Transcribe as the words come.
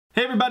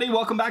Hey everybody,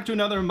 welcome back to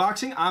another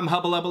unboxing. I'm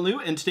Hubalubalu,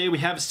 and today we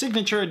have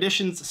Signature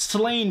Edition's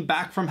Slain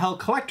Back from Hell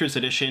Collector's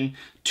Edition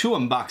to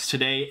unbox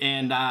today,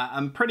 and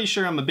I'm pretty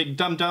sure I'm a big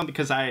dum-dum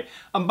because I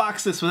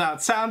unboxed this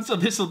without sound, so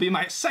this will be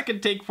my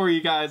second take for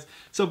you guys.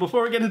 So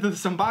before we get into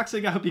this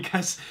unboxing, I hope you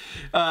guys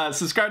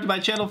subscribe to my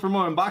channel for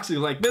more unboxings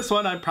like this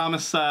one. I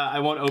promise I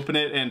won't open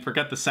it and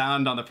forget the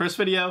sound on the first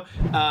video,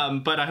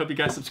 but I hope you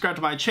guys subscribe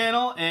to my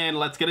channel, and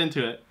let's get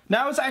into it.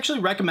 Now, I was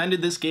actually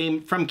recommended this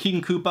game from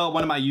King Koopa,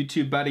 one of my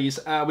YouTube buddies.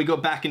 We go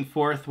back and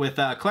forth with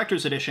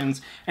collector's editions,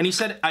 and he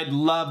said I'd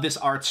love this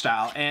art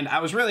style, and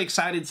I was really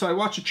excited, so I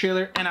watched the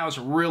trailer, and I was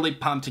really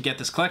pumped to get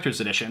this collector's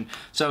edition.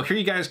 So here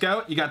you guys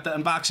go. You got the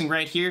unboxing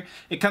right here.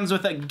 It comes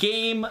with a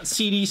game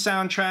CD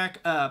soundtrack,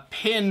 a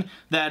pin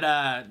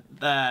that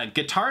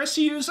guitarists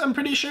use, I'm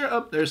pretty sure.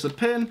 Oh, there's the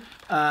pin,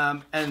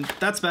 and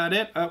that's about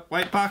it. Oh,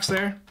 white box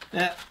there.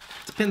 Yeah,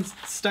 the pin's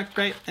stuck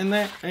right in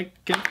there.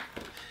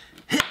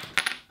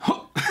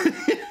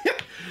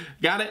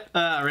 Got it?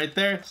 Right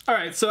there.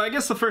 Alright, so I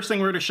guess the first thing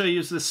we're going to show you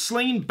is this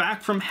Slain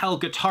Back from Hell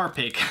guitar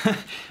pick. I'm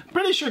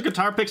pretty sure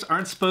guitar picks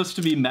aren't supposed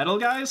to be metal,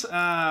 guys,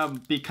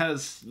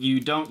 because you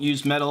don't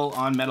use metal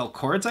on metal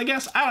chords, I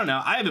guess. I don't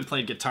know. I haven't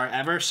played guitar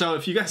ever, so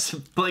if you guys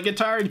play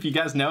guitar and if you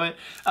guys know it,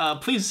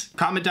 please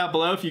comment down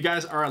below if you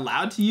guys are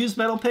allowed to use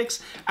metal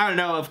picks. I don't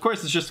know. Of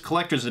course, it's just a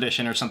collector's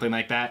edition or something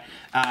like that,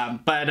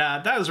 but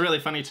that was really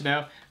funny to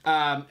know.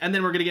 And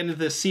then we're going to get into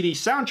the CD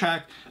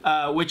soundtrack,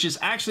 which is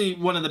actually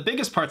one of the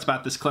biggest parts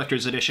about this collector's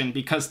edition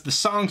because the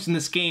songs in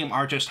this game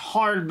are just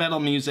hard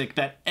metal music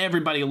that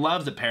everybody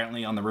loves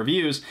apparently on the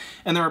reviews.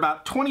 And there are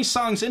about 20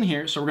 songs in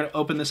here, so we're going to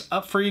open this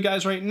up for you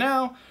guys right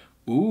now.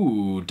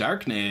 Ooh,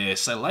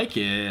 darkness. I like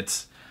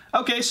it.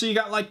 Okay, so you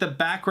got like the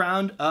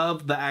background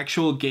of the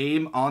actual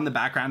game on the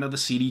background of the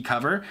CD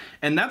cover,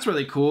 and that's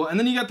really cool. And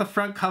then you got the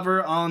front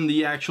cover on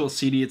the actual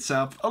CD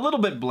itself, a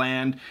little bit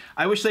bland.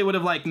 I wish they would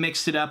have like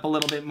mixed it up a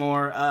little bit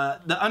more.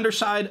 The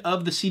underside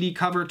of the CD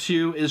cover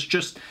too is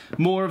just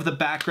more of the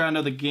background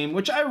of the game,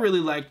 which I really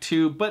like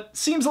too, but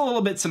seems a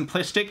little bit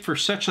simplistic for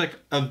such like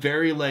a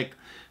very like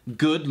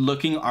good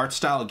looking art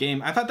style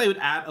game. I thought they would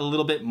add a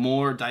little bit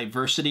more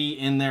diversity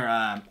in their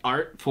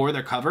art for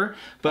their cover,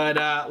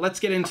 but let's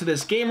get into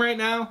this game right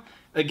now.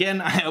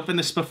 Again, I opened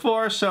this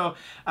before, so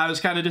I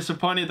was kind of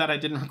disappointed that I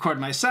didn't record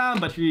my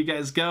sound, but here you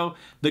guys go.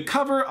 The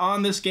cover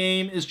on this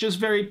game is just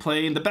very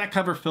plain. The back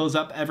cover fills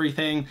up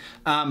everything.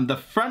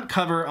 The front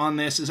cover on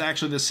this is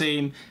actually the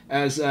same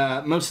as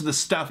most of the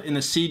stuff in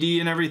the CD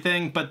and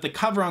everything, but the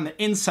cover on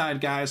the inside,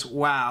 guys,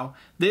 wow,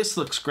 this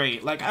looks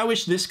great. Like, I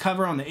wish this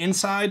cover on the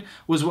inside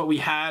was what we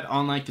had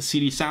on like the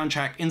CD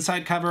soundtrack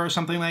inside cover or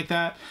something like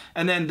that.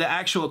 And then the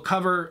actual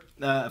cover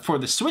for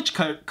the Switch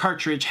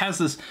cartridge has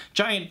this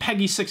giant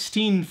Peggy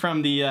 16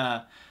 from the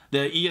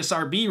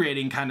ESRB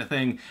rating kind of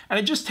thing, and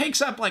it just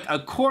takes up like a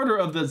quarter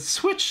of the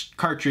Switch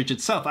cartridge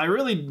itself. I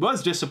really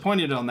was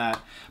disappointed on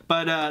that,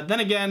 but then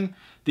again,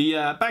 the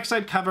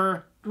backside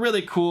cover,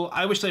 really cool.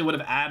 I wish they would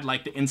have added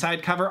like the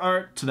inside cover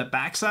art to the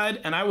backside,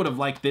 and I would have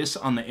liked this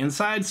on the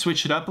inside,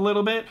 switch it up a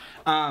little bit,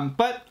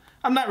 but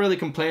I'm not really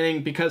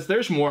complaining because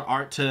there's more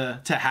art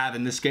to have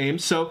in this game.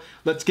 So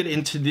let's get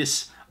into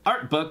this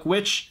art book,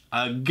 which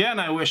again,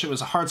 I wish it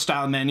was a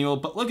hardstyle manual,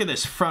 but look at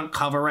this front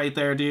cover right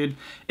there, dude.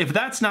 If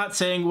that's not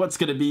saying what's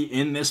going to be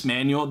in this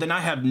manual, then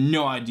I have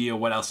no idea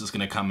what else is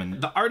going to come in.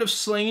 The Art of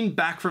Slain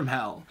Back from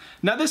Hell.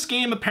 Now this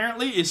game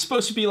apparently is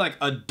supposed to be like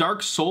a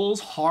Dark Souls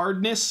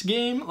hardness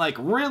game, like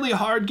really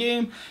hard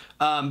game.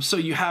 So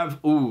you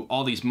have, ooh,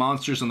 all these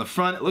monsters on the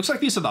front. It looks like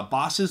these are the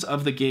bosses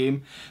of the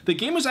game. The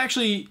game was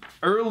actually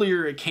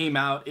earlier, it came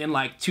out in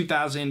like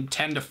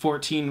 2010 to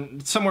 14,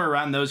 somewhere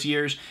around those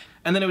years.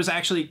 And then it was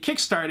actually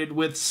kickstarted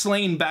with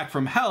Slain Back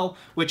from Hell,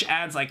 which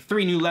adds like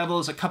 3 new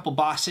levels, a couple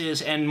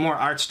bosses, and more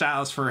art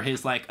styles for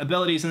his like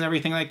abilities and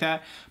everything like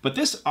that. But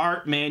this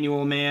art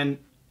manual, man,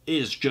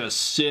 is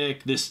just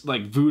sick. This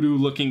like voodoo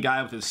looking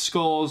guy with his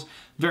skulls,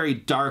 very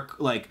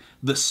dark, like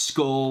the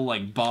skull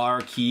like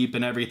bar keep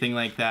and everything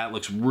like that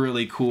looks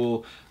really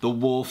cool. The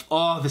wolf,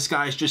 oh, this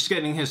guy's just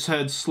getting his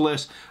head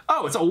sliced.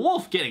 Oh, it's a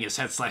wolf getting his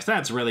head sliced.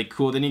 That's really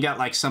cool. Then you got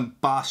like some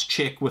boss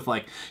chick with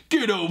like,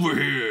 get over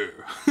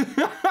here,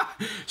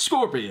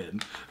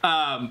 Scorpion.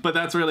 But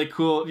that's really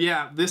cool.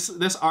 Yeah,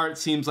 this art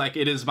seems like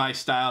it is my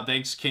style.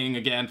 Thanks, King,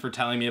 again for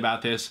telling me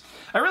about this.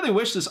 I really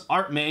wish this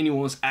art manual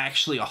was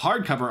actually a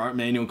hardcover art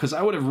manual because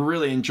I would have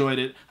really enjoyed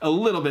it a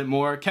little bit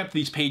more, kept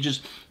these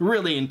pages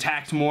really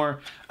intact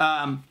more.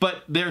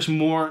 But there's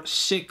more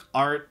sick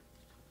art,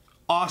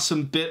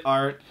 awesome bit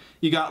art.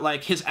 You got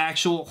like his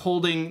actual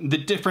holding the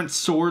different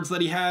swords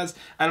that he has.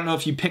 I don't know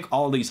if you pick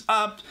all these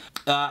up.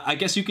 I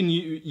guess you can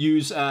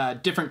use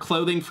different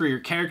clothing for your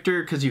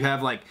character because you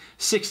have like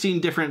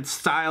 16 different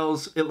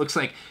styles. It looks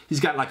like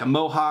he's got like a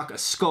mohawk, a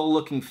skull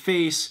looking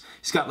face.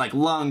 He's got like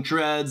long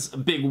dreads, a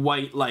big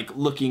white like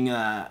looking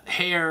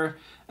hair.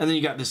 And then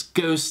you got this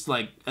ghost,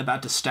 like,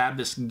 about to stab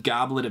this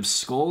goblet of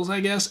skulls, I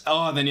guess.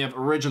 Oh, and then you have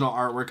original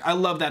artwork. I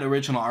love that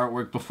original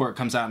artwork before it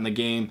comes out in the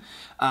game.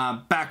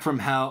 Back from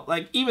Hell.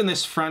 Like, even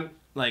this front,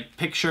 like,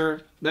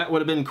 picture That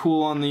would have been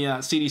cool on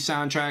the CD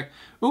soundtrack.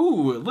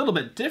 Ooh, a little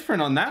bit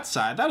different on that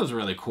side. That was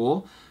really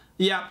cool.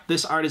 Yeah,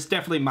 this art is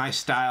definitely my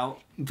style.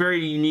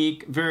 Very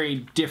unique,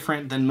 very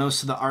different than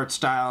most of the art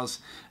styles,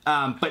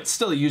 but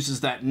still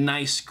uses that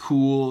nice,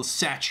 cool,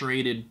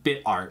 saturated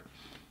bit art.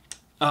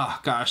 Oh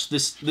gosh,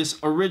 this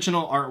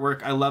original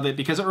artwork, I love it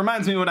because it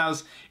reminds me when I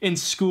was in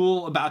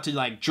school about to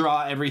like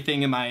draw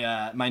everything in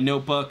my my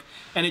notebook,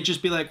 and it'd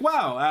just be like,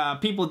 wow,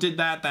 people did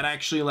that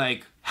actually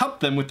like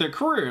helped them with their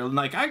career, and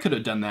like I could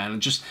have done that,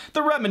 and just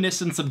the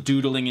reminiscence of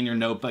doodling in your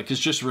notebook is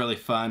just really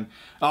fun.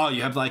 Oh,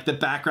 you have like the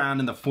background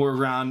and the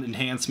foreground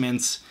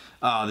enhancements.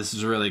 Oh, this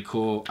is really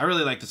cool. I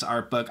really like this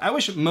art book. I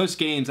wish most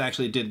games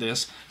actually did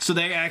this so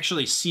they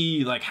actually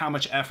see like how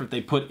much effort they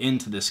put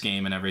into this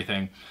game and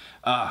everything.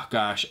 Oh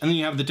gosh, and then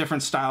you have the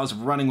different styles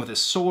of running with a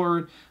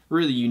sword,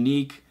 really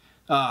unique.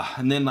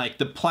 And then like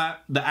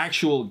the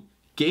actual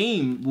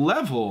game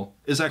level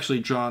is actually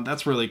drawn.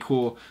 That's really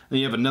cool. Then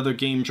you have another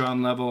game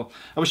drawn level.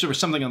 I wish there was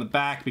something on the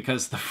back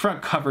because the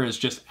front cover is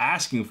just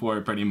asking for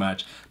it pretty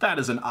much. That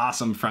is an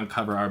awesome front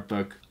cover art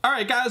book.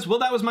 Alright guys, well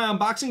that was my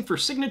unboxing for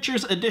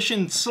Signatures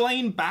Edition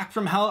Slain Back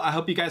from Hell. I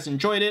hope you guys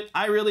enjoyed it.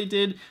 I really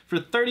did. For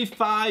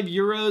 35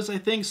 euros I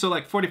think, so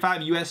like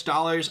 45 US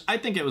dollars, I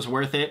think it was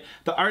worth it.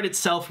 The art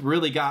itself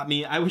really got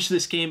me. I wish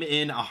this came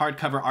in a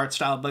hardcover art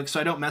style book so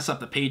I don't mess up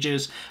the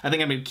pages. I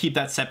think I'm going to keep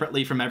that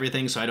separately from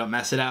everything so I don't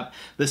mess it up.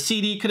 The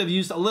CD could have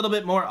used a little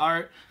bit more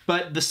art,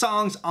 but the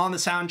songs on the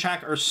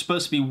soundtrack are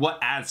supposed to be what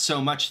adds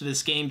so much to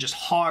this game. Just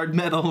hard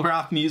metal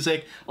rock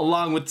music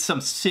along with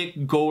some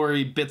sick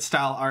gory bit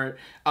style art.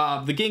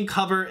 The game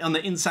cover on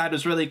the inside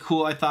was really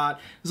cool, I thought.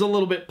 It was a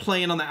little bit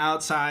plain on the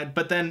outside,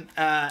 but then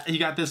you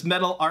got this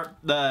metal art,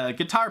 the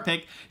guitar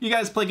pick. You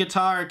guys play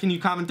guitar, can you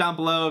comment down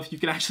below if you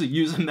can actually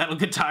use a metal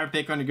guitar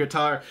pick on your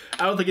guitar?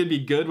 I don't think it'd be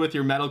good with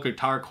your metal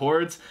guitar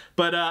chords,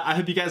 but I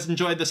hope you guys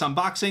enjoyed this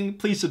unboxing.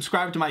 Please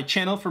subscribe to my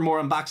channel for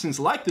more unboxings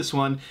like this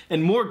one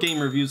and more game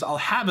reviews I'll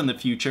have in the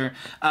future.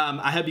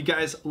 I hope you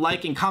guys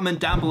like and comment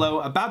down below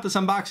about this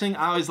unboxing.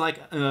 I always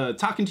like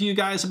talking to you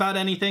guys about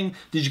anything.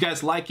 Did you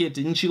guys like it?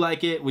 Didn't you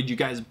like it? Would you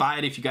guys buy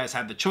it if you guys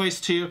had the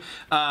choice to?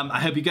 I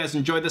hope you guys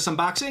enjoyed this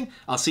unboxing.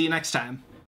 I'll see you next time.